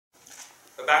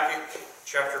Habakkuk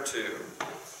chapter 2.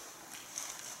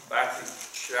 Habakkuk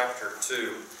chapter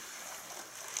 2.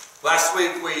 Last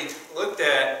week we looked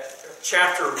at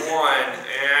chapter 1,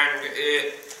 and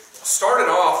it started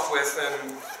off with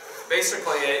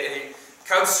basically he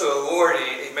comes to the Lord,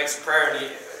 he makes a prayer, and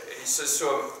he says to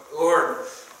him, Lord,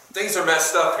 things are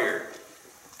messed up here.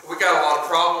 We got a lot of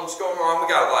problems going on.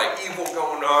 We got a lot of evil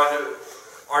going on.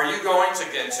 Are you going to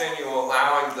continue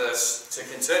allowing this to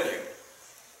continue?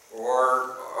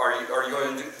 Or are you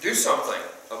going to do something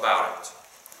about it?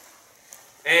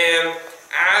 And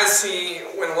as he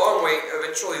went along,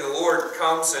 eventually the Lord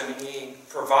comes and he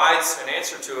provides an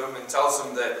answer to him and tells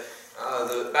him that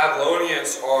the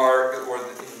Babylonians are, or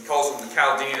he calls them the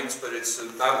Chaldeans, but it's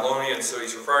the Babylonians, so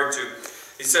he's referring to.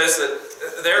 He says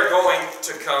that they're going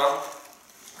to come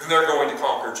and they're going to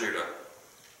conquer Judah.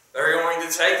 They're going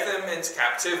to take them into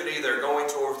captivity. They're going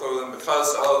to overthrow them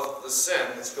because of the sin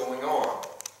that's going on.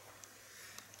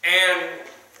 And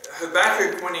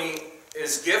Habakkuk, when he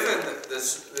is given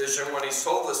this vision, when he's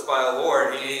told this by the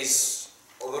Lord, he's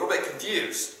a little bit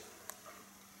confused.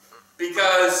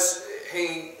 Because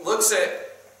he looks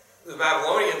at the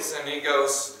Babylonians and he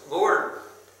goes, Lord,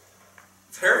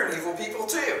 they're an evil people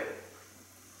too.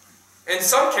 In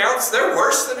some counts, they're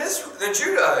worse than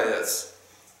Judah is.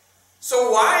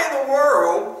 So why in the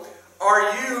world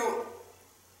are you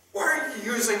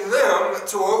using them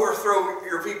to overthrow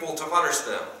your people, to punish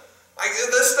them? Like,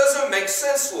 this doesn't make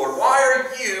sense, Lord. Why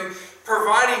are you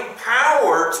providing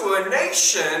power to a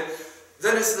nation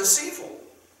that is this evil?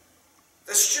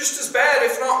 That's just as bad,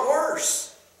 if not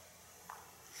worse.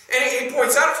 And he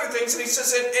points out a few things, and he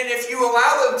says, and if you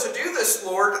allow them to do this,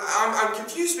 Lord, I'm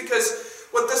confused, because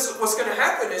what's going to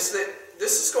happen is that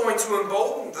this is going to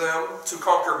embolden them to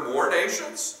conquer more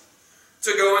nations,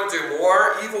 to go and do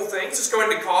more evil things. It's going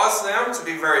to cause them to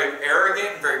be very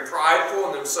arrogant, very prideful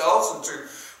in themselves, and to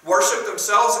worship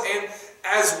themselves. And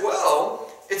as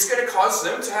well, it's going to cause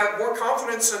them to have more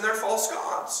confidence in their false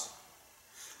gods.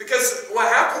 Because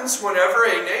what happens whenever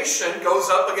a nation goes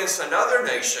up against another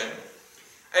nation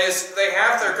is they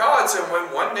have their gods, and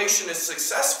when one nation is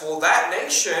successful, that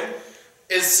nation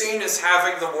is seen as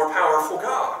having the more powerful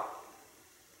God.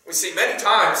 We see many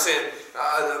times in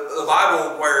the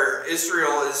Bible where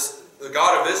the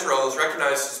God of Israel is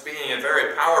recognized as being a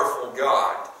very powerful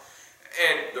God.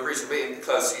 And the reason being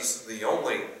because he's the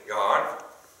only God.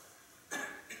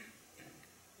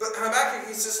 But Habakkuk,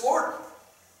 he says, Lord,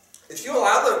 if you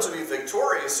allow them to be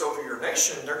victorious over your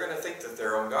nation, they're going to think that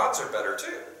their own gods are better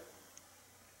too.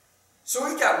 So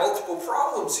we've got multiple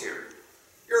problems here.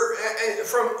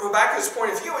 From Habakkuk's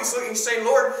point of view, he's saying,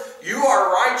 Lord, you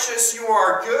are righteous, you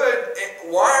are good,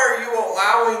 and why are you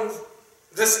allowing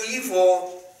this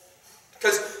evil?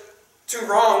 Because two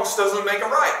wrongs doesn't make a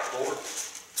right, Lord.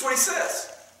 That's what he says.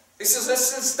 He says,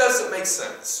 this doesn't make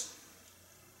sense.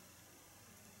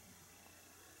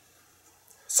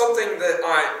 Something that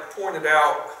I pointed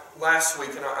out last week,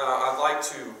 and I'd like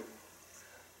to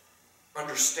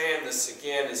understand this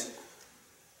again, is,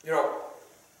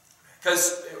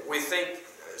 because we think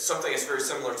something is very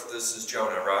similar to this is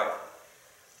Jonah, right?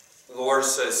 The Lord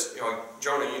says,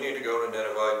 Jonah, you need to go to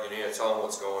Nineveh. You need to tell them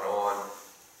what's going on.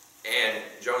 And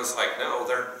Jonah's like, no,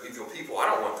 they're evil people. I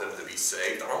don't want them to be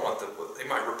saved. I don't want them. They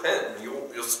might repent, and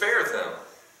you'll spare them.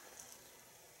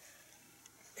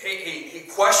 He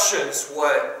questions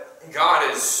what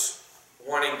God is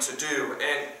wanting to do.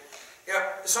 And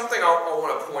something I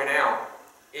want to point out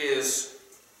is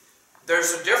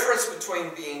there's a difference between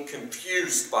being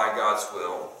confused by God's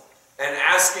will and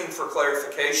asking for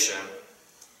clarification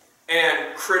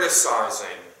and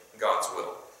criticizing God's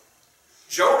will.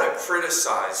 Jonah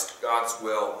criticized God's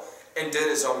will and did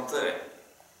his own thing,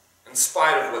 in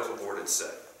spite of what the Lord had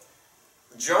said.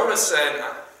 Jonah said,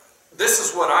 this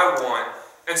is what I want,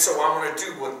 and so I'm going to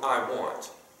do what I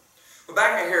want. But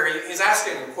back in here, he's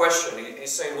asking a question.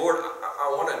 He's saying, Lord,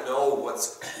 I want to know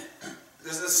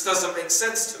this doesn't make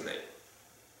sense to me.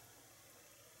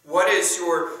 What is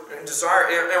your desire?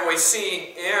 And we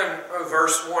see in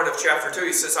verse 1 of chapter 2,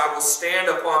 he says, I will stand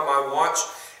upon my watch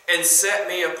and set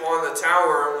me upon the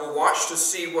tower, and will watch to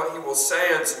see what he will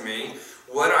say unto me,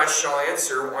 what I shall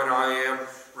answer when I am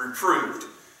reproved.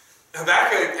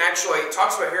 Habakkuk actually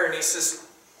talks about here, and he says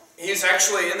he's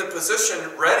actually in the position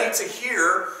ready to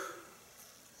hear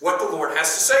what the Lord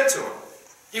has to say to him.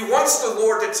 He wants the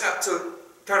Lord to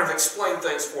kind of explain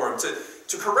things for him,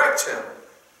 to correct him.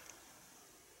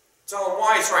 Tell him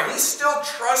why he's right. He's still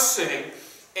trusting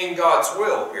in God's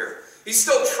will here. He's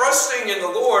still trusting in the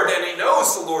Lord, and he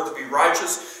knows the Lord to be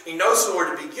righteous. He knows the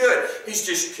Lord to be good. He's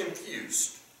just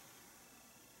confused.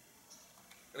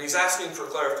 And And he's asking for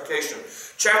clarification.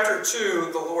 Chapter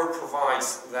 2, the Lord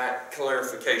provides that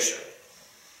clarification.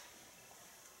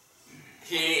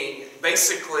 He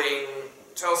basically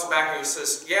tells Habakkuk, he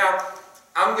says, yeah,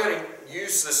 I'm going to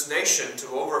use this nation to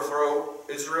overthrow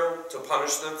Israel, to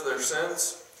punish them for their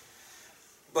sins,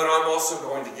 but I'm also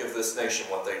going to give this nation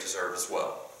what they deserve as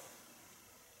well.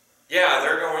 Yeah,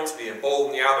 they're going to be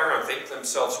emboldened. Yeah, they're going to think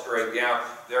themselves great. Yeah,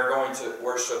 they're going to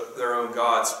worship their own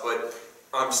gods, but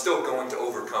I'm still going to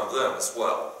overcome them as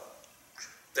well.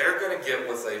 They're going to get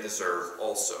what they deserve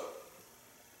also.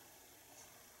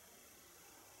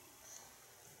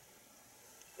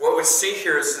 What we see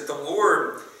here is that the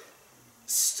Lord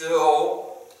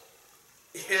still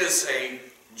is a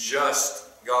just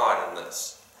God in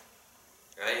this.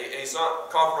 And he's not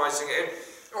compromising. And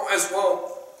as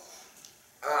well,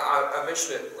 I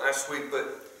mentioned it last week, but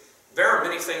there are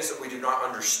many things that we do not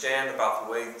understand about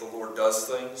the way the Lord does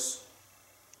things.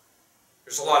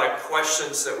 There's a lot of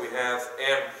questions that we have,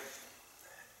 and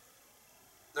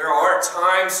there are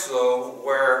times, though,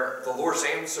 where the Lord's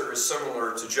answer is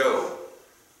similar to Job,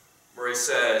 where he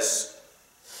says,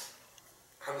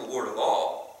 I'm the Lord of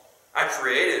all. I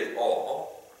created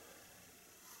all.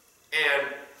 And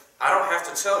I don't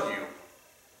have to tell you.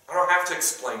 I don't have to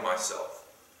explain myself.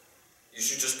 You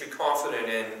should just be confident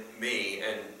in me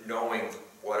and knowing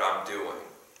what I'm doing.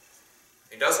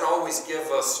 He doesn't always give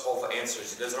us all the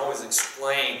answers. He doesn't always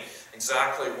explain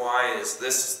exactly why is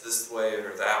this way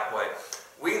or that way.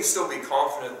 We can still be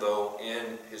confident, though,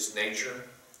 in his nature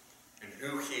and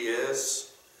who he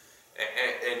is.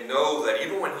 And know that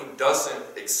even when he doesn't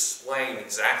explain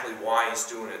exactly why he's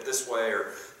doing it this way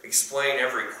or explain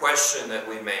every question that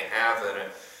we may have in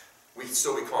it, we can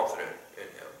still be confident in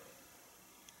him.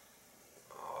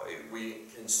 We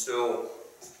can still,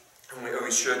 and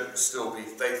we should still be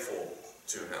faithful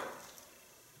to him.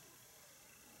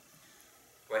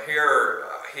 But here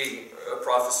he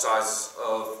prophesies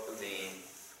of the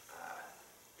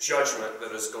judgment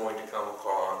that is going to come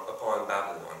upon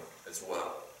Babylon as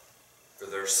well for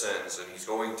their sins. And he's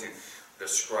going to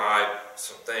describe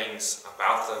some things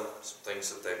about them, some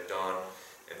things that they've done,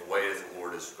 and the way that the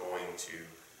Lord is going to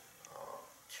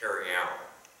carry out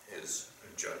his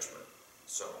judgment.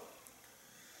 So,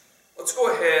 let's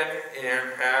go ahead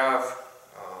and have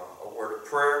a word of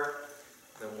prayer,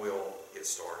 then we'll get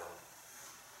started.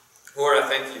 Lord, I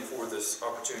thank you for this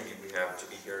opportunity we have to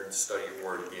be here and study your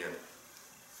word again.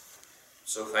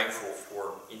 So thankful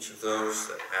for each of those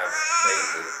that have made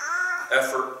the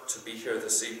effort to be here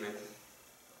this evening,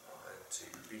 to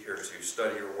be here to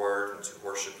study your word and to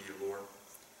worship you, Lord.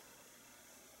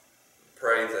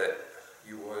 Pray that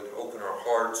you would open our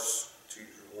hearts to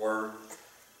your word.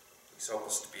 Please help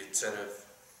us to be attentive.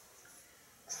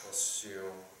 Help us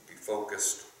to be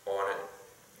focused on it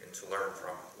and to learn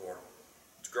from it, Lord,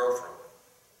 to grow from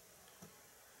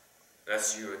it.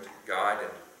 As you would guide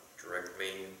and direct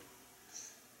me,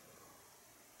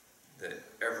 that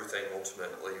everything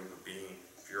ultimately would be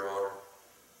for your honor,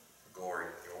 glory,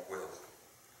 and your will.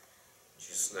 In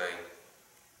Jesus' name,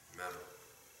 amen.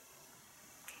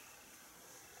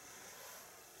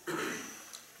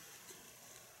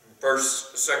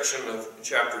 First section of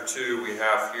chapter 2, we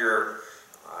have here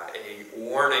a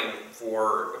warning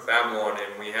for Babylon,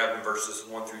 and we have in verses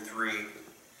 1 through 3,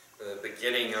 the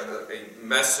beginning of a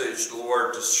message. The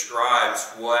Lord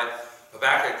describes what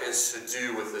Habakkuk is to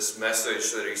do with this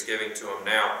message that he's giving to him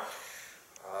now.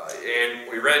 And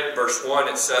we read in verse 1,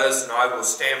 it says, "And I will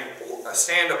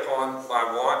stand upon my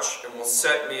watch, and will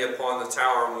set me upon the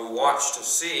tower, and will watch to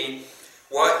see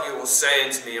what he will say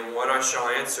unto me, and what I shall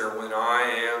answer when I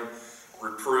am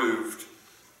reproved."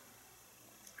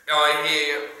 Now,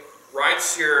 he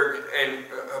writes here, and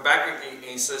Habakkuk,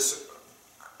 he says,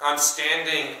 I'm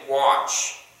standing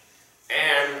watch.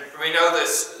 And we know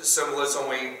this symbolism,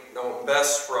 we know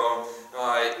best from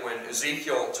when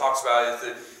Ezekiel talks about it,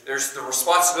 that there's the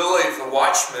responsibility of the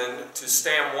watchman to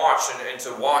stand watch and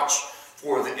to watch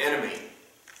for the enemy.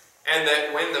 And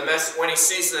that when he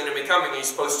sees the enemy coming, he's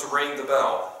supposed to ring the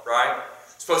bell, right?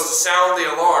 He's supposed to sound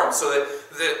the alarm so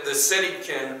that the city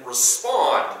can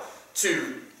respond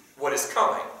to what is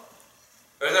coming.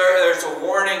 There's a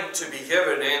warning to be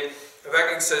given, and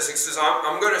Habakkuk says,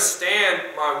 I'm going to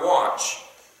stand my watch.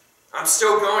 I'm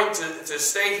still going to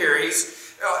stay here.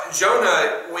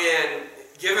 Jonah, when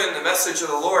given the message of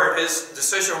the Lord, his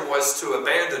decision was to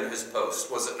abandon his post,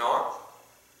 was it not?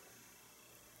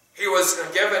 He was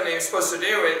given, he was supposed to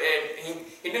do it, and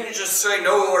he didn't just say,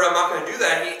 "No, Lord, I'm not going to do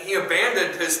that." He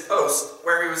abandoned his post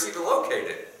where he was even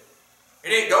located. He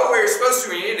didn't go where he was supposed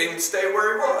to, he didn't even stay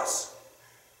where he was.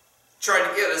 Trying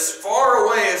to get as far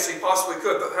away as he possibly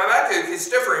could. But Habakkuk is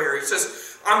different here. He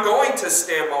says, I'm going to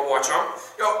stand my watch.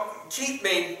 Keep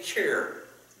me here.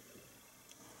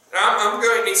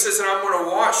 He says, and I'm going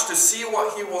to watch to see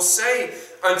what he will say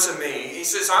unto me. He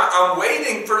says, I'm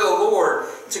waiting for the Lord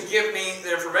to give me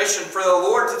the information, for the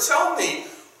Lord to tell me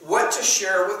what to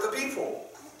share with the people,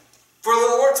 for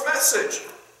the Lord's message.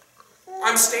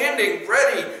 I'm standing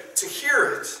ready to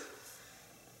hear it.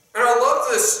 And I love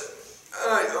this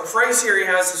phrase here he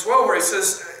has as well, where he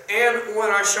says, and what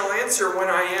I shall answer when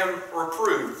I am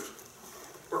reproved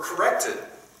or corrected.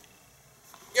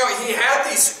 He had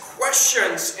these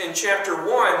questions in chapter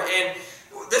 1, and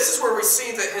this is where we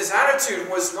see that his attitude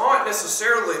was not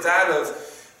necessarily that of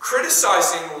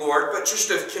criticizing the Lord, but just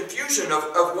of confusion,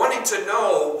 of wanting to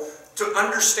know, to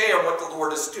understand what the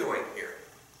Lord is doing here.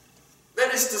 Then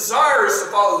his desire is to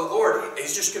follow the Lord.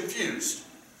 He's just confused.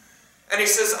 And he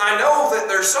says, I know that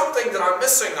there's something that I'm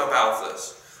missing about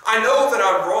this. I know that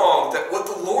I'm wrong, that what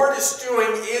the Lord is doing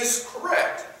is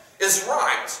correct, is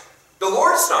right. The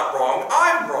Lord's not wrong,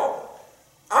 I'm wrong.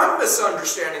 I'm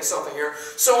misunderstanding something here.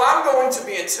 So I'm going to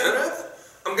be attentive.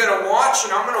 I'm going to watch,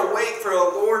 and I'm going to wait for the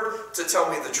Lord to tell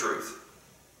me the truth.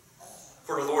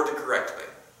 For the Lord to correct me.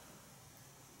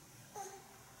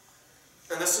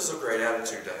 And this is a great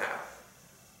attitude to have.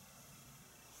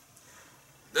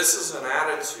 This is an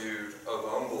attitude of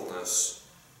humbleness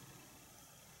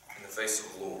in the face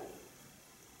of the Lord,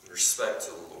 in respect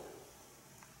to the Lord.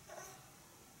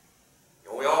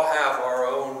 We all have our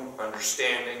own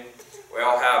understanding. We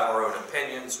all have our own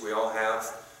opinions. We all have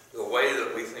the way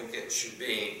that we think it should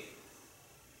be.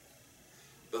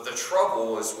 But the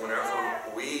trouble is whenever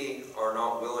we are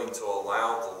not willing to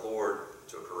allow the Lord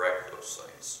to correct those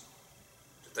things,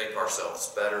 to think ourselves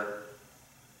better,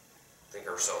 think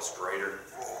ourselves greater.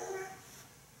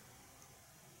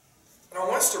 And I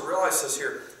want us to realize this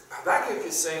here. Habakkuk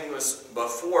is saying this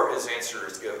before his answer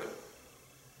is given.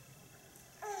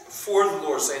 Before the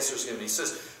Lord's answer is given, he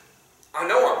says, I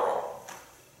know I'm wrong.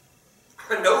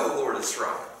 I know the Lord is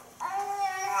right.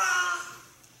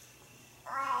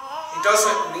 He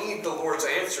doesn't need the Lord's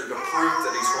answer to prove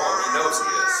that he's wrong. He knows he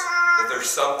is. That there's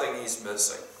something he's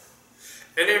missing.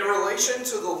 And in relation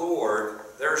to the Lord,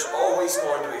 there's always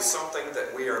going to be something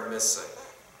that we are missing.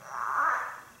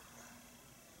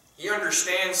 He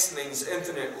understands things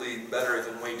infinitely better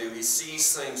than we do. He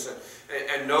sees things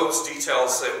and knows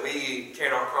details that we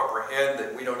cannot comprehend,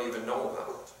 that we don't even know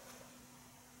about.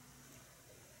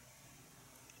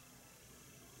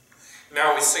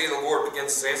 Now we see the Lord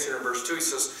begins his answer in verse 2. He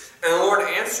says, and the Lord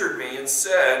answered me and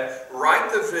said,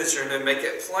 write the vision and make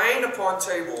it plain upon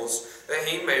tables, that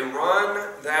he may run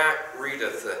that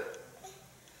readeth it.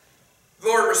 The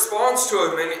Lord responds to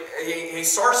him, and he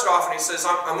starts it off and he says,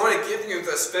 I'm going to give you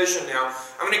this vision now.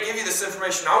 I'm going to give you this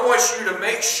information. I want you to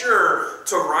make sure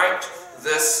to write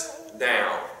this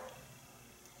down.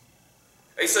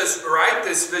 He says, write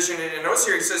this vision, and notice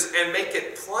here he says, and make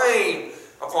it plain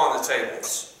upon the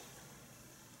tables.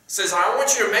 He says, I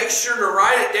want you to make sure to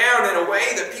write it down in a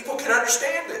way that people can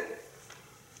understand it.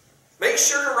 Make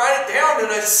sure to write it down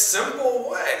in a simple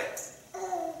way.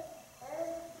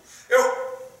 You know,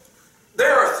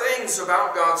 there are things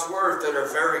about God's Word that are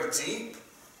very deep,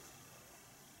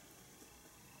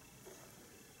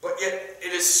 but yet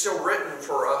it is still written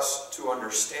for us to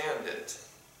understand it.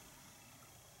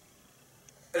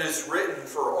 It is written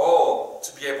for all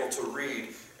to be able to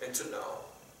read and to know.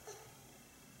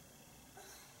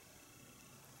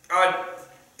 God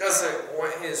doesn't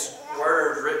want His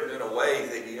Word written in a way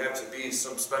that you have to be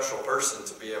some special person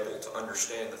to be able to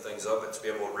understand the things of it, to be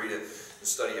able to read it and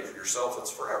study it for yourself.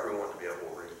 It's for everyone to be able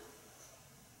to read it.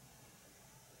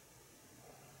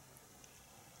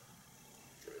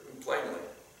 Plainly.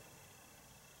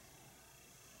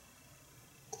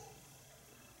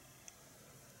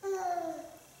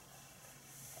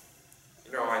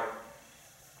 You know,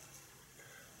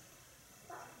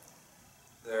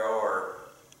 there are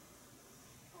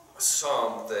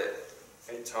some that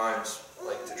at times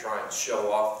like to try and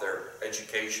show off their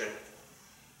education,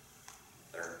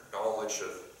 their knowledge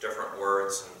of different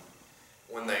words, and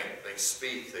when they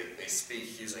speak, they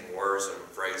speak using words and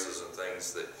phrases and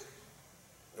things that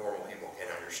normal people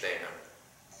can't understand.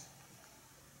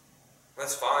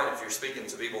 That's fine if you're speaking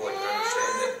to people that can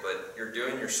understand it, but you're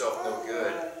doing yourself no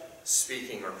good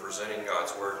speaking or presenting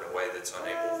God's Word in a way that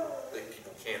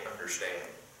people can't understand.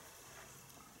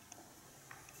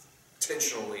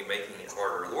 Intentionally making it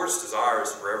harder. The Lord's desire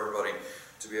is for everybody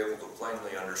to be able to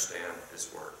plainly understand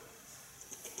His Word.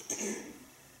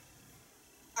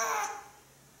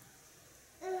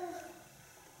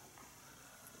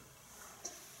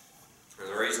 And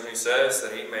the reason He says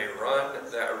that He may run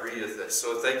that readeth it,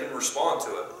 so that they can respond to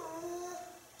it.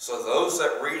 so those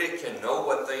that read it can know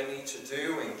what they need to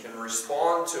do and can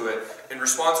respond to it, and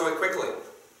respond to it quickly.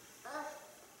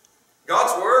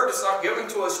 God's Word is not given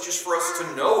to us just for us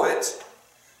to know it,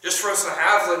 just for us to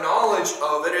have the knowledge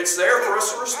of it. It's there for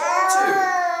us to respond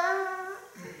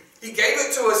to. He gave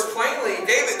it to us plainly. He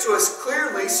gave it to us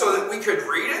clearly so that we could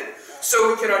read it, so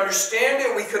we could understand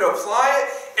it, we could apply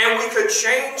it, and we could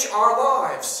change our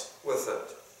lives with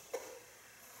it.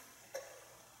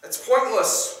 It's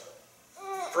pointless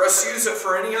for us to use it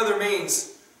for any other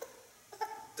means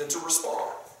than to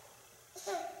respond,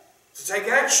 to take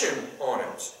action on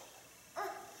it.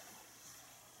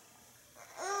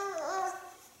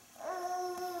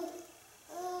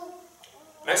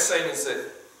 Next thing is that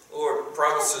the Lord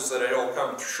promises that it will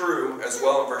come true as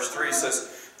well. In verse 3 it says,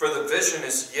 "For the vision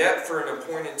is yet for an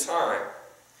appointed time,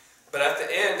 but at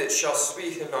the end it shall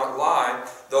speak and not lie.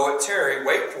 Though it tarry,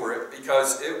 wait for it,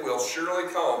 because it will surely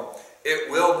come.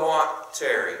 It will not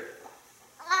tarry."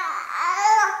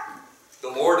 The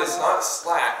Lord is not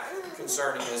slack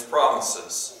concerning His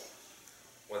promises,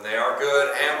 when they are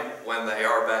good and when they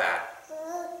are bad.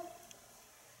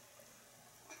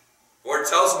 The Lord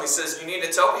tells me, He says, you need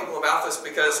to tell people about this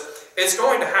because it's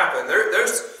going to happen.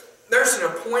 There's an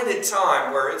appointed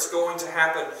time where it's going to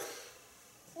happen.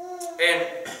 And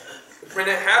when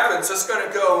it happens, it's going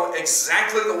to go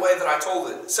exactly the way that I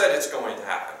said it's going to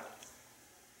happen.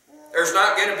 There's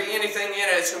not going to be anything in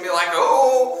it. It's going to be like,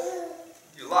 oh,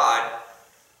 you lied.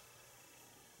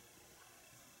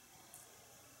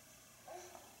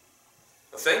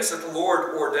 The things that the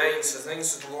Lord ordains, the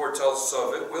things that the Lord tells us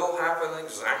of, it will happen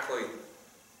exactly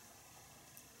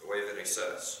the way that He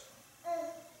says.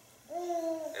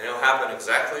 And it'll happen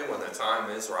exactly when the time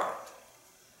is right.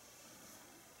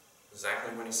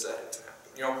 Exactly when He said it to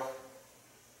happen. You know,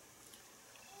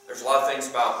 there's a lot of things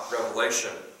about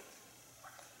Revelation.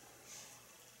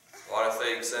 A lot of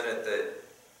things in it that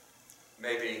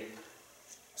maybe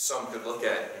some could look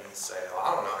at and say, oh,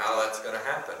 I don't know how that's going to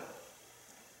happen.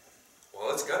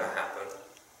 Well, it's going to happen.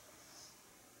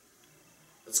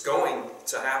 It's going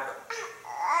to happen.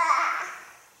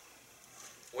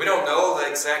 We don't know the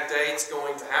exact day it's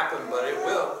going to happen, but it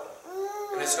will.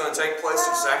 And it's going to take place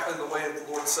exactly the way that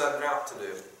the Lord set it out to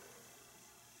do.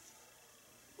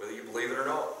 Whether you believe it or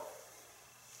not.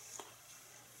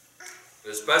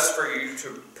 It's best for you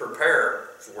to prepare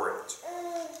for it.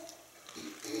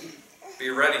 Be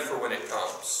ready for when it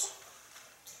comes.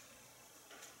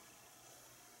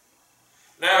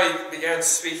 Now he begins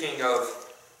speaking of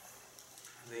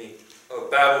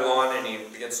Babylon, and he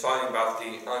begins talking about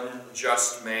the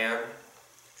unjust man.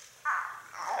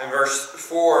 In verse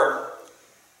 4,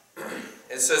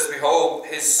 it says, "Behold,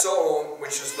 his soul,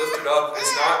 which is lifted up,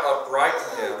 is not upright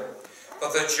in him,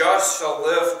 but the just shall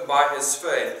live by his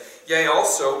faith. Yea,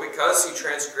 also, because he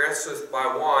transgresseth by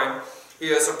wine,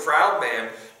 he is a proud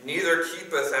man, neither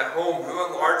keepeth at home, who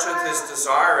enlargeth his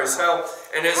desire as hell,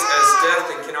 and is as death,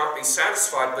 and cannot be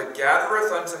satisfied, but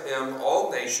gathereth unto him all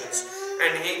nations,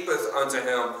 and heapeth unto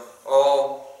him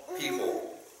all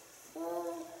people."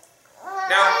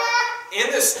 Now,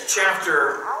 in this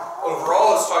chapter,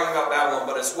 overall it's talking about Babylon,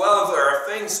 but as well there are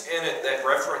things in it that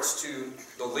reference to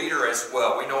the leader as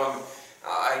well. We know him,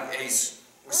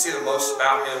 we see the most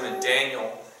about him in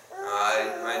Daniel, by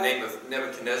the name of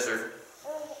Nebuchadnezzar.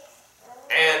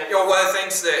 And you know, one of the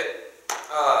things that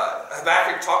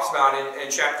Habakkuk talks about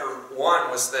in chapter 1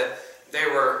 was that they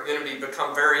were going to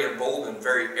become very emboldened,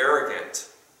 very arrogant.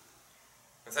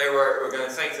 If they were going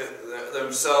to think that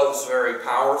themselves very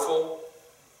powerful.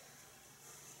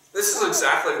 This is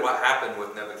exactly what happened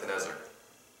with Nebuchadnezzar.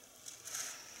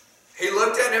 He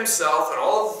looked at himself and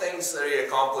all of the things that he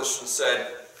accomplished and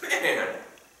said, man,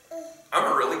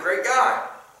 I'm a really great guy.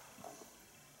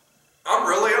 I'm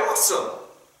really awesome.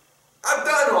 I've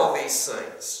done all these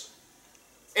things.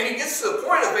 And he gets to the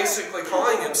point of basically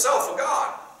calling himself a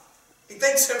god. He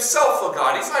thinks himself a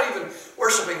god. He's not even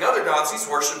worshiping other gods, he's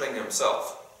worshiping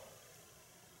himself.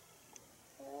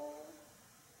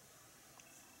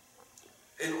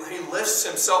 He lifts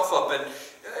himself up, and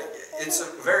it's a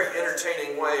very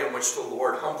entertaining way in which the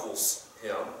Lord humbles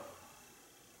him.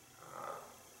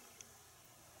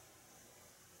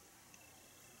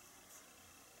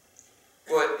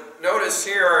 But notice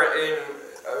here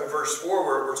in verse 4,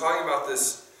 we're talking about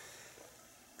this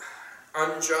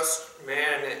unjust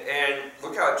man, and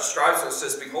look how it describes it. It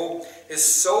says, "Behold, his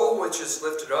soul which is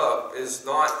lifted up is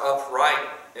not upright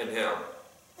in him."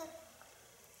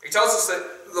 He tells us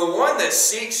that the one that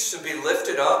seeks to be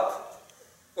lifted up,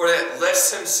 or that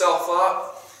lifts himself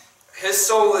up, his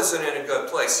soul isn't in a good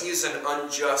place. He is an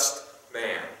unjust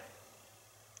man.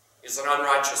 He's an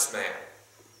unrighteous man.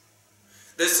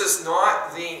 This is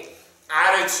not the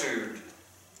attitude.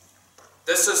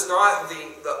 This is not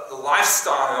the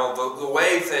lifestyle, the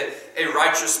way that a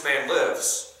righteous man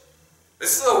lives.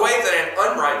 This is the way that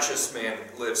an unrighteous man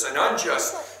lives, an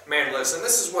unjust man lives. And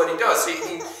this is what he does.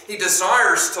 He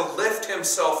desires to lift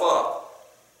himself up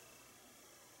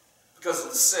because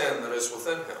of the sin that is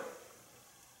within him.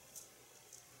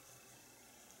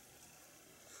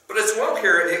 But as well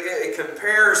here, it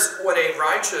compares what a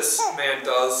righteous man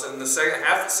does. In the second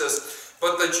half it says,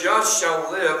 "But the just shall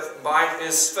live by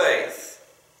his faith."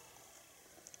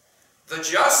 The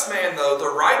just man, though, the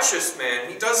righteous man,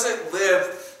 he doesn't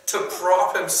live to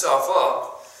prop himself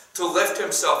up, to lift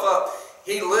himself up.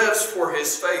 He lives for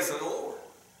his faith in the Lord.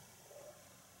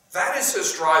 That is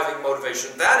his driving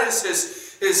motivation. That is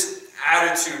his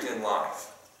attitude in life.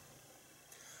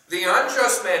 The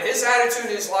unjust man, his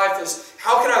attitude in his life is,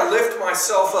 how can I lift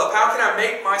myself up? How can I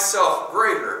make myself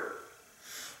greater?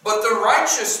 But the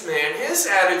righteous man, his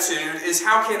attitude is,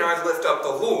 how can I lift up the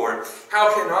Lord?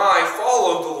 How can I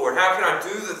follow the Lord? How can I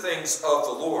do the things of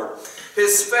the Lord?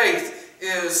 His faith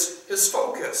is his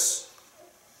focus,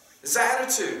 his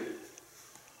attitude.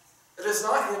 It is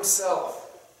not himself.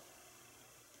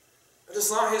 It is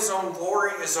not his own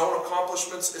glory, his own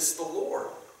accomplishments. It's the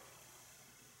Lord.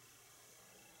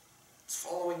 It's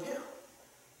following him.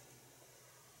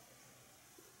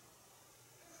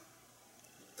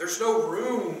 There's no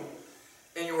room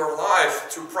in your life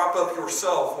to prop up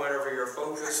yourself whenever you're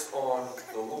focused on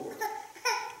the Lord.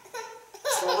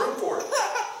 There's no room for it.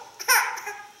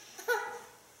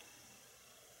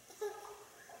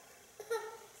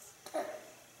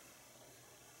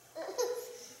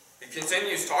 He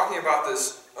continues talking about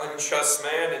this unjust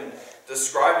man and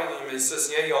describing him. He says,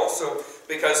 "Yea, also,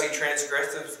 because he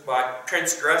transgresseth by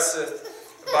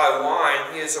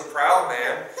wine, he is a proud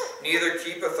man, neither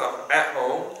keepeth at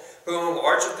home, who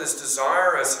enlargeth his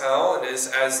desire as hell, and is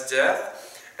as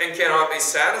death, and cannot be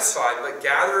satisfied, but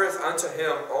gathereth unto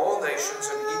him all nations,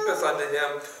 and heapeth unto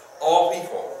him all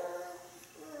people."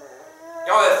 You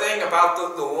know the thing about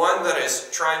the one that is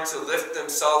trying to lift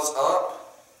themselves up?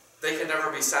 They can never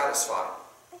be satisfied.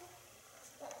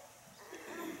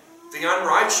 The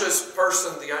unrighteous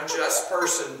person, the unjust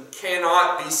person,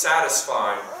 cannot be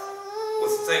satisfied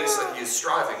with things that he is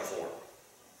striving for.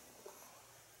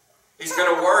 He's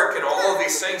going to work in all of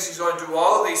these things. He's going to do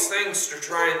all of these things to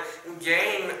try and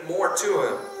gain more to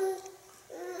him.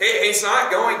 He's not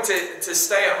going to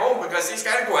stay at home because he's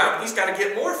got to go out and he's got to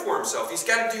get more for himself. He's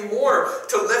got to do more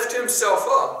to lift himself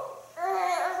up.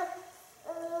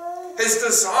 His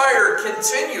desire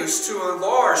continues to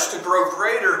enlarge, to grow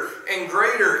greater and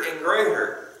greater and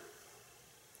greater.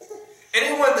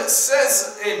 Anyone that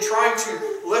says in trying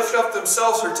to lift up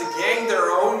themselves or to gain their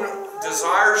own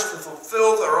desires, to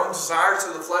fulfill their own desires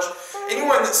of the flesh,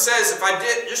 anyone that says, if I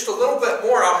did just a little bit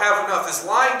more, I'll have enough, is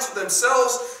lying to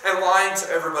themselves and lying to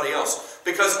everybody else.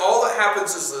 Because all that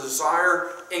happens is the desire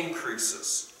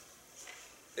increases.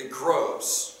 It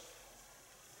grows.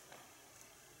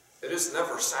 It is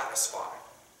never satisfied.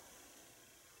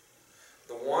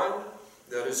 The one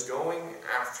that is going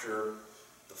after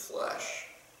the flesh,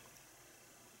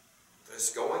 that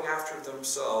is going after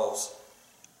themselves,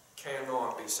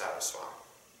 cannot be satisfied.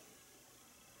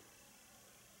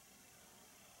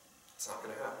 It's not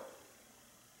going to happen.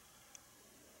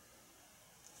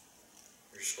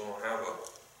 You're just going to have a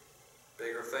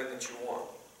bigger thing that you want.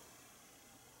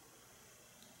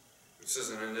 It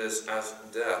says, and it is as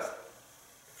death.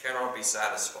 Cannot be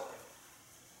satisfied.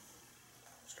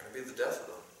 It's going to be the death of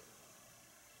them.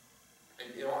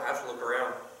 And you don't have to look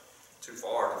around too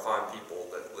far to find people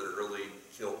that literally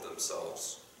killed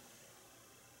themselves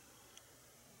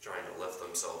trying to lift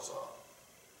themselves up.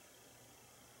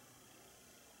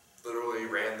 Literally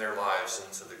ran their lives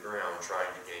into the ground trying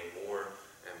to gain more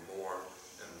and more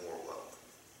and more wealth.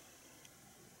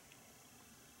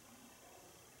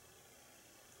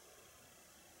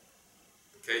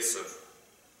 In the case of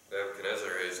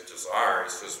Nebuchadnezzar, his desire, he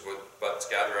says, but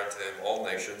gather unto him all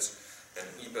nations, and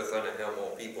heapeth unto him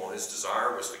all people. And his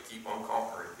desire was to keep on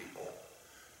conquering people,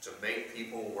 to make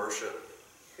people worship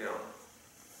him.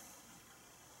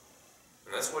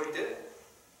 And that's what he did.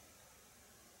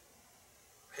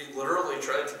 He literally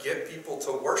tried to get people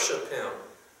to worship him.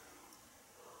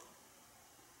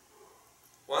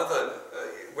 One of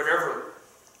whenever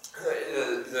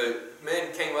the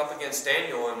men came up against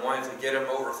Daniel and wanted to get him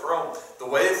overthrown, the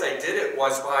way that they did it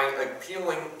was by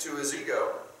appealing to his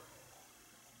ego.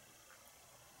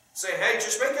 Saying, hey,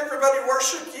 just make everybody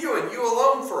worship you and you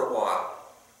alone for a while.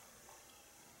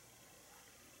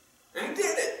 And he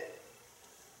did it.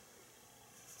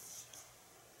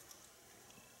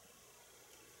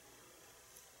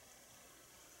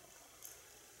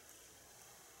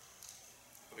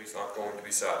 He's not going to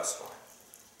be satisfied.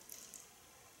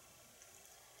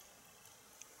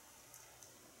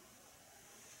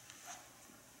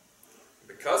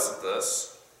 Because of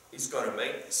this, he's going to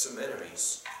make some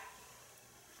enemies.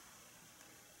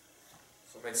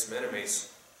 So make some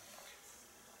enemies.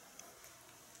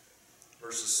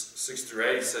 Verses 6 through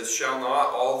 8 says, "Shall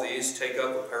not all these take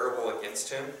up a parable against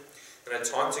him, and a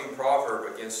taunting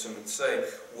proverb against him, and say,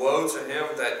 Woe to him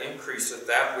that increaseth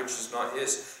that which is not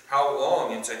his. How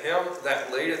long? And to him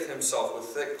that ladeth himself with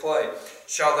thick clay.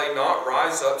 Shall they not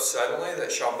rise up suddenly,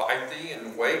 that shall bite thee,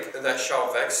 and wake, that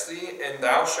shall vex thee, and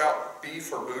thou shalt be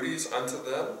for booties unto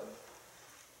them?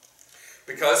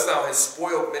 Because thou hast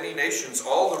spoiled many nations,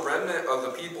 all the remnant of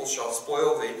the people shall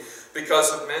spoil thee,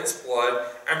 because of men's blood,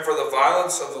 and for the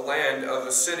violence of the land of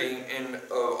the city, and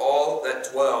of all that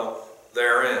dwell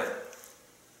therein."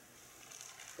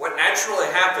 What naturally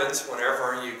happens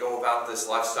whenever you go about this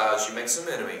lifestyle is you make some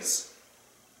enemies.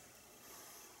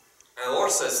 And the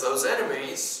Lord says those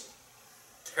enemies,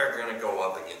 they're going to go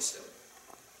up against him.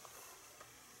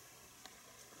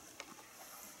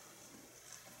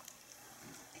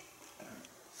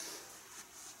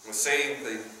 We see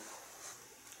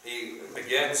he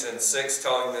begins in 6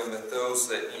 telling them that those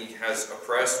that he has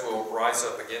oppressed will rise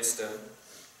up against him.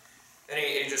 And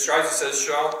he describes, he says,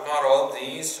 "Shall not all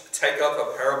these take up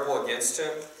a parable against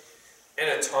him, and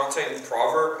a taunting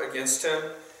proverb against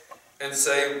him, and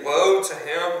say, Woe to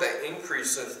him that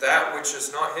increaseth that which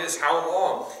is not his, how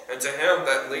long? And to him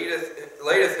that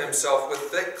ladeth himself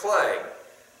with thick clay."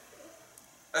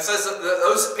 It says that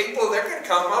those people, they're going to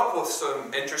come up with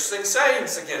some interesting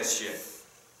sayings against you.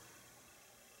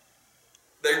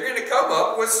 They're going to come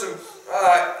up with some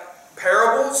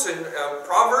parables and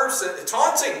proverbs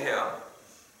taunting him.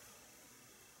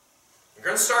 You're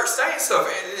going to start saying stuff.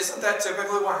 And isn't that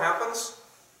typically what happens?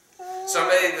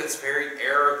 Somebody that's very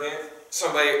arrogant,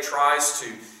 somebody that tries to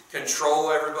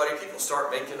control everybody, people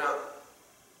start making up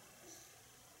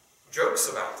jokes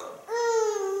about them.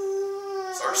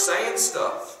 Start saying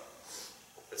stuff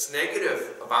that's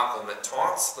negative about them, that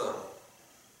taunts them.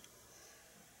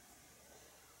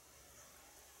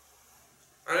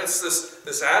 And it's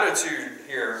this attitude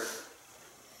here.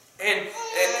 And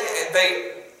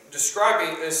they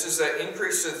describing this is that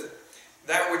increaseth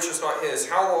that which is not his.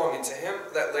 How long? And to him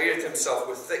that ladeth himself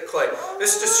with thick clay.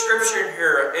 This description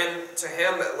here, and to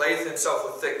him that ladeth himself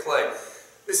with thick clay.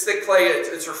 This thick clay,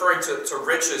 it's referring to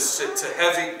riches, to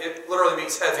heavy, it literally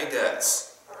means heavy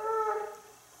debts.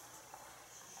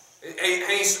 And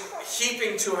he's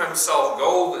heaping to himself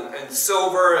gold and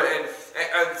silver and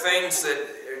things that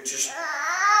are just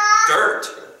dirt,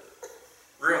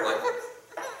 really.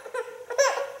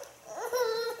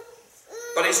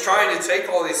 But he's trying to take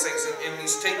all these things, and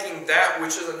he's taking that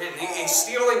which isn't him. He's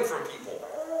stealing from people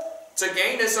to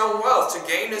gain his own wealth,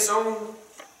 to gain his own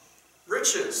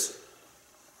riches.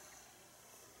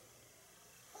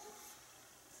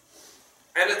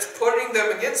 And it's putting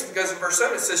them against him, because in verse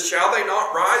 7 it says, "Shall they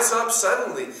not rise up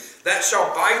suddenly, that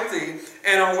shall bite thee,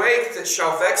 and awake, that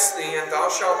shall vex thee, and thou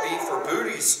shalt be for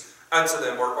booties unto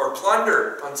them," or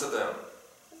plunder unto them.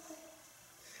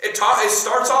 It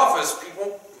starts off as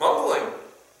people mumbling.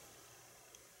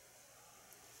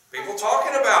 People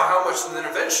talking about how much, and then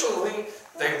eventually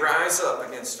they rise up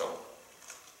against them.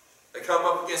 They come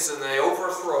up against them and they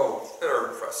overthrow their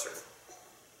oppressor.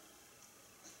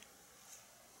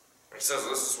 He says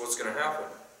this is what's going to happen.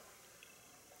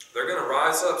 They're going to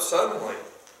rise up suddenly,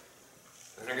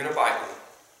 and they're going to bite you.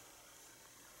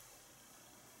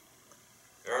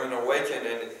 They're going to awaken,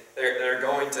 and they're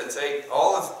going to take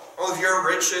all of your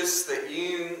riches that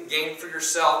you gained for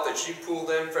yourself, that you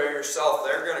pulled in for yourself.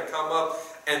 They're going to come up,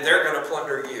 and they're going to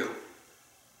plunder you.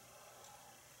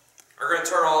 They're going to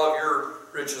turn all of your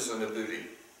riches into booty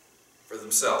for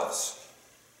themselves.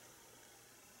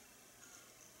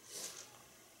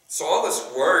 So all this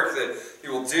work that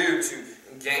you will do to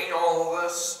gain all of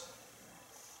this,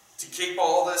 to keep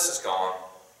all of this, is gone.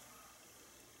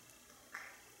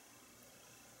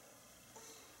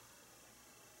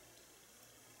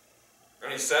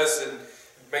 And he says, and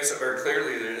makes it very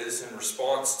clearly that it is in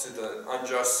response to the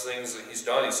unjust things that he's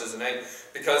done. He says in 8,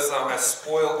 "Because thou hast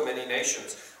spoiled many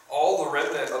nations, all the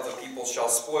remnant of the people shall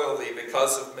spoil thee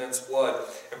because of men's blood,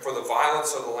 and for the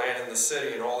violence of the land and the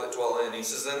city and all that dwell in." He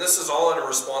says, and this is all in a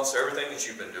response to everything that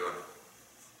you've been doing.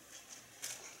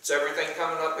 It's everything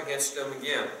coming up against them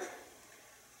again.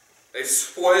 They've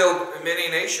spoiled many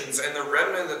nations, and the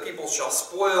remnant of the people shall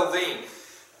spoil thee.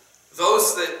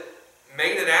 Those that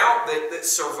made it out, that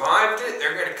survived it,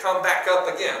 they're going to come back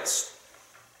up against.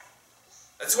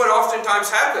 That's what oftentimes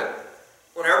happens.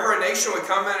 Whenever a nation would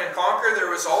come in and conquer, there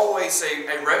was always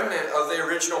a remnant of the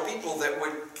original people that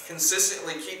would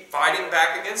consistently keep fighting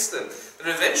back against them.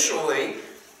 And eventually,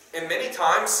 and many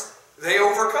times, they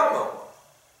overcome them.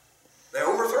 They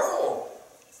overthrow them.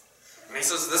 And he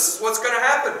says, this is what's going to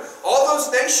happen. All those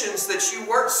nations that you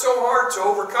worked so hard to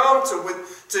overcome,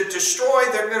 to destroy,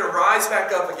 they're going to rise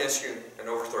back up against you and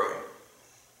overthrow you.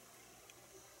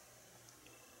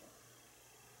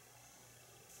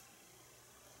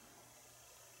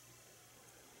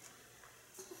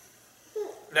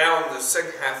 Now, in the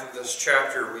second half of this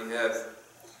chapter, we have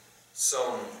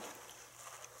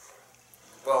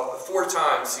four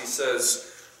times he says,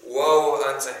 woe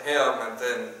unto him, and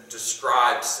then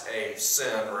describes a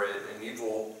sin or an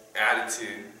evil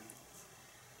attitude.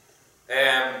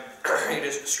 And he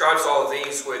describes all of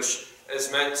these, which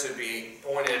is meant to be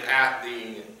pointed at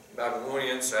the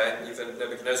Babylonians, at even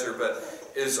Nebuchadnezzar, but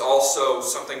is also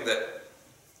something that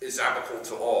is applicable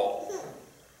to all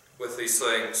with these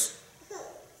things.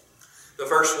 The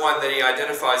first one that he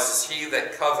identifies is he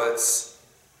that covets.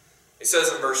 He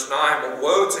says in verse 9,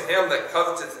 woe to him that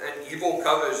coveteth an evil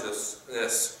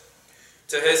covetousness,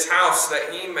 to his house,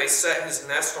 that he may set his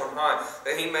nest on high,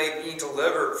 that he may be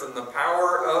delivered from the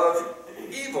power of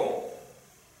evil.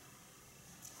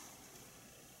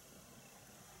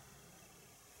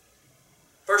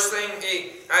 First thing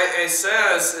he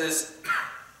says is,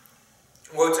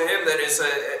 woe to him that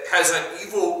has an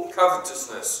evil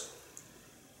covetousness.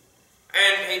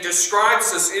 And he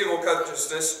describes this evil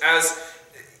covetousness as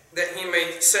that he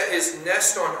may set his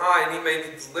nest on high and he may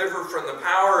be delivered from the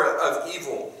power of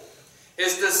evil.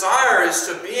 His desire is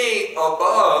to be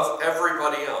above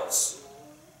everybody else.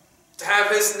 To have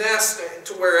his nest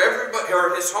to where everybody,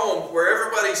 or his home, where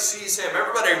everybody sees him,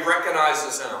 everybody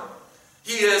recognizes him.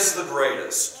 He is the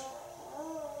greatest.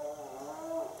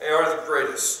 They are the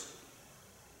greatest.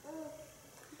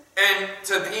 And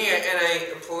to be in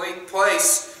a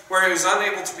place where he was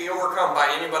unable to be overcome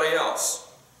by anybody else.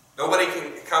 Nobody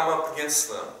can come up against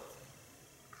them.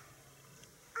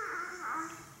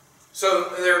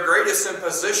 So they're greatest in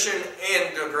position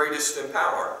and the greatest in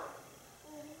power.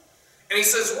 And he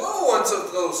says, woe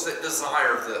unto those that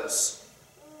desire this.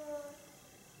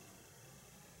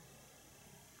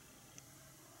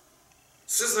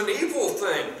 This is an evil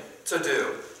thing to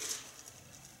do.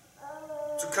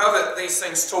 To covet these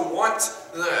things, to want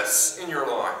this in your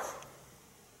life.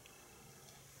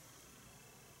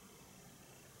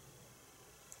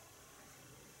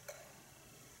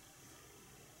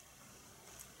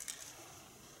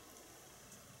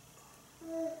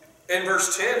 In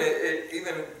verse 10, it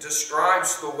even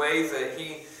describes the way that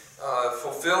he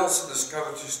fulfills this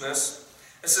covetousness.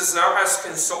 It says, thou hast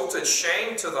consulted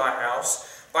shame to thy house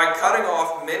by cutting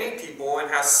off many people, and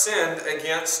hast sinned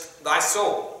against thy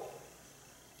soul.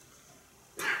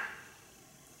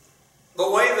 The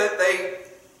way that they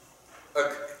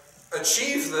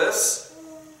achieve this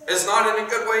is not in a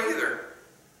good way either.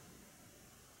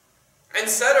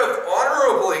 Instead of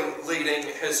honorably leading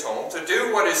his home, to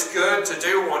do what is good, to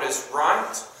do what is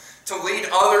right, to lead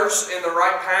others in the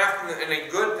right path, in a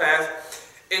good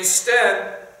path,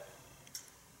 instead,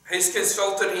 he's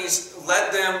consulted, he's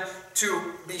led them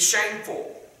to be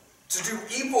shameful, to do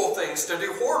evil things, to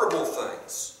do horrible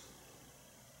things.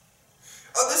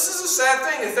 This is a sad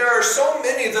thing, if there are so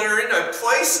many that are in a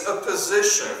place of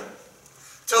position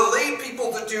to lead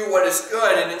people to do what is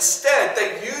good, and instead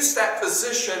they use that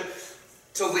position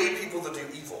to lead people to do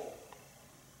evil.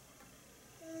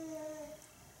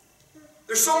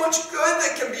 There's so much good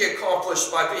that can be accomplished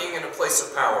by being in a place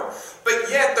of power, but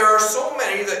yet there are so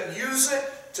many that use it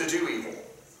to do evil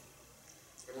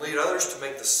and lead others to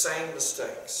make the same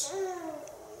mistakes.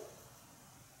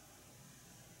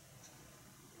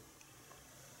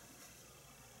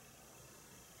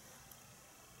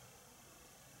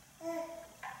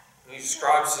 He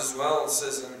describes as well, and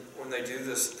says, when they do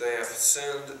this, that they have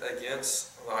sinned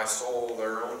against thy soul,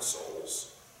 their own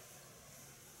souls.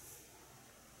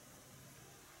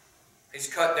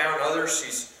 He's cut down others,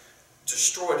 he's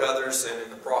destroyed others, and in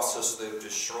the process they've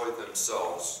destroyed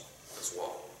themselves as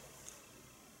well.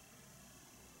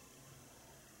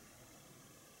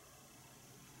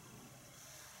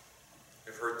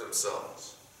 They've hurt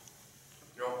themselves.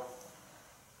 You know,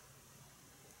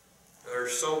 there are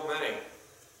so many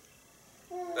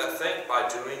that think by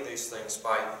doing these things,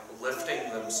 by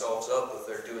lifting themselves up, that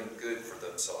they're doing good for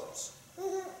themselves.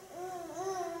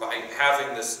 By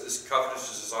having this covetous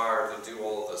desire to do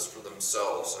all of this for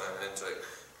themselves and to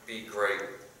be great.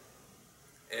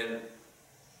 And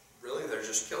really they're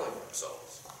just killing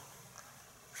themselves.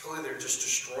 Really they're just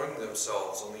destroying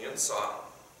themselves on the inside.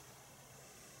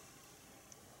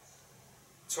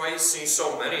 That's why you see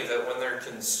so many that when they're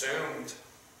consumed,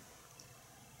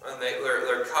 and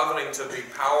they're coveting to be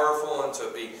powerful and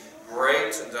to be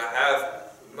great and to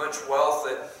have much wealth,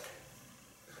 that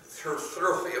they're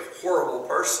literally a horrible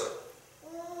person.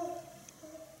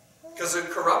 Because they've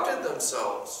corrupted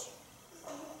themselves.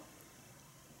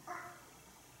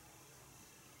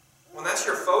 When that's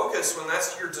your focus, when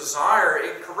that's your desire,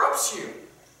 it corrupts you,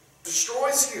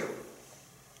 destroys you.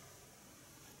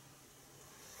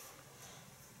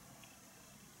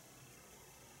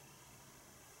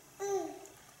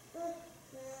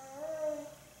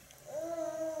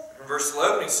 In verse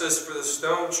 11 he says, "For the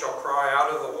stone shall cry out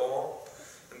of the wall,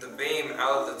 and the beam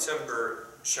out of the timber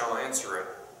shall answer it."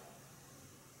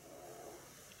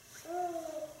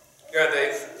 Yeah,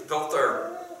 they've built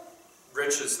their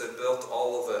riches, they've built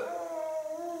all of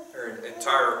it, their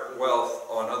entire wealth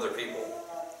on other people,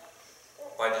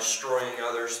 by destroying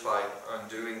others, by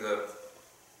undoing the...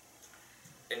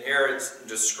 And here it's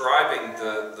describing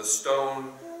the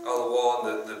stone of the wall,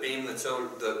 and the beam,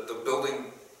 the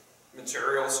building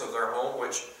materials of their home,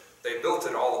 which they built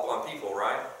it all upon people,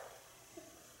 right?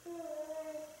 And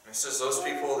it says those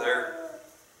people, they're,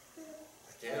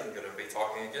 again, going to be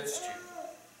talking against you.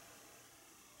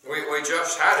 We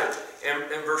just had it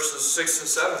in verses 6 and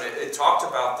 7. It talked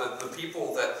about the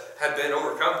people that had been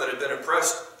overcome, that had been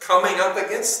oppressed, coming up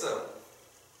against them.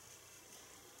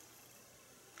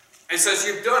 It says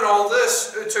you've done all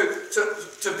this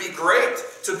to be great,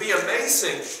 to be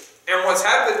amazing. And what's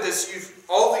happened is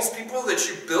all these people that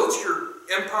you built your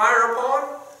empire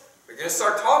upon, they're going to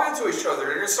start talking to each other.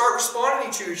 They're going to start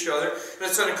responding to each other. And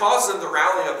it's going to cause them to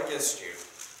rally up against you.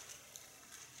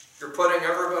 You're putting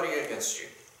everybody against you.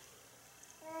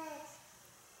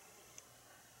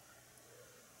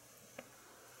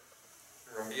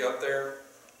 You're going to be up there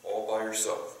all by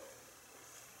yourself.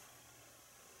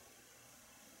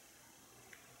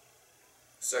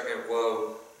 Second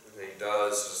woe that he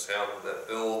does is him that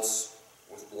builds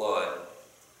with blood.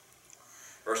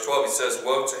 Verse 12 he says,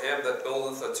 "Woe to him that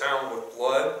buildeth a town with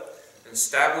blood, and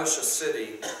establish a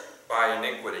city by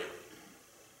iniquity."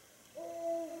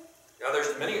 Now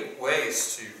there's many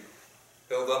ways to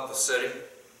build up a city,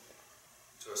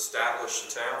 to establish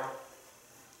a town.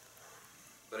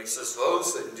 But he says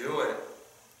those that do it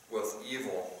with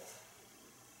evil,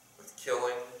 with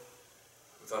killing,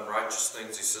 with unrighteous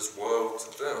things, he says, woe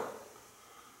to them.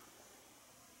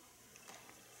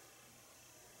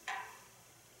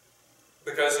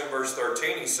 Because in verse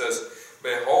 13 he says,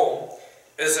 "Behold,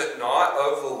 is it not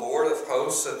of the Lord of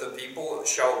hosts that the people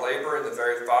shall labor in the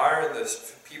very fire, and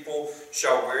the people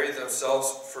shall weary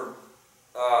themselves for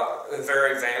the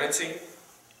very vanity?"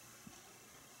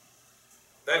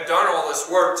 They've done all this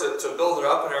work to build it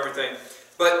up and everything.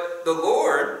 But the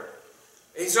Lord,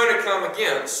 he's going to come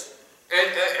against,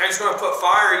 and he's going to put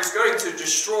fire, he's going to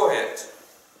destroy it.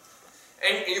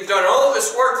 And you've done all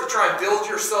this work to try and build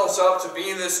yourselves up to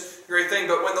be this great thing.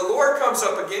 But when the Lord comes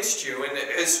up against you and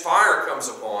his fire comes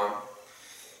upon,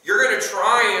 you're going to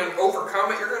try and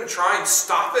overcome it. You're going to try and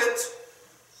stop it.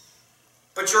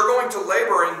 But you're going to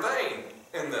labor in vain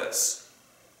in this.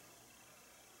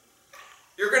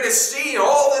 You're going to see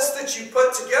all this that you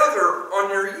put together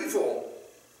on your evil.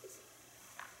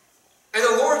 And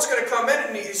the Lord's going to come in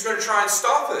and he's going to try and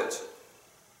stop it.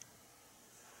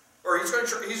 Or he's going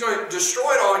to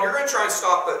destroy it all, and you're going to try and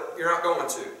stop it. You're not going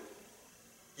to.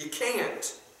 You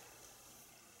can't.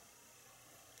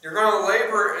 You're going to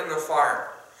labor in the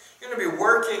fire. You're going to be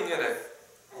working in it.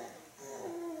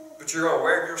 But you're going to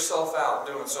wear yourself out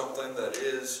doing something that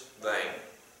is vain.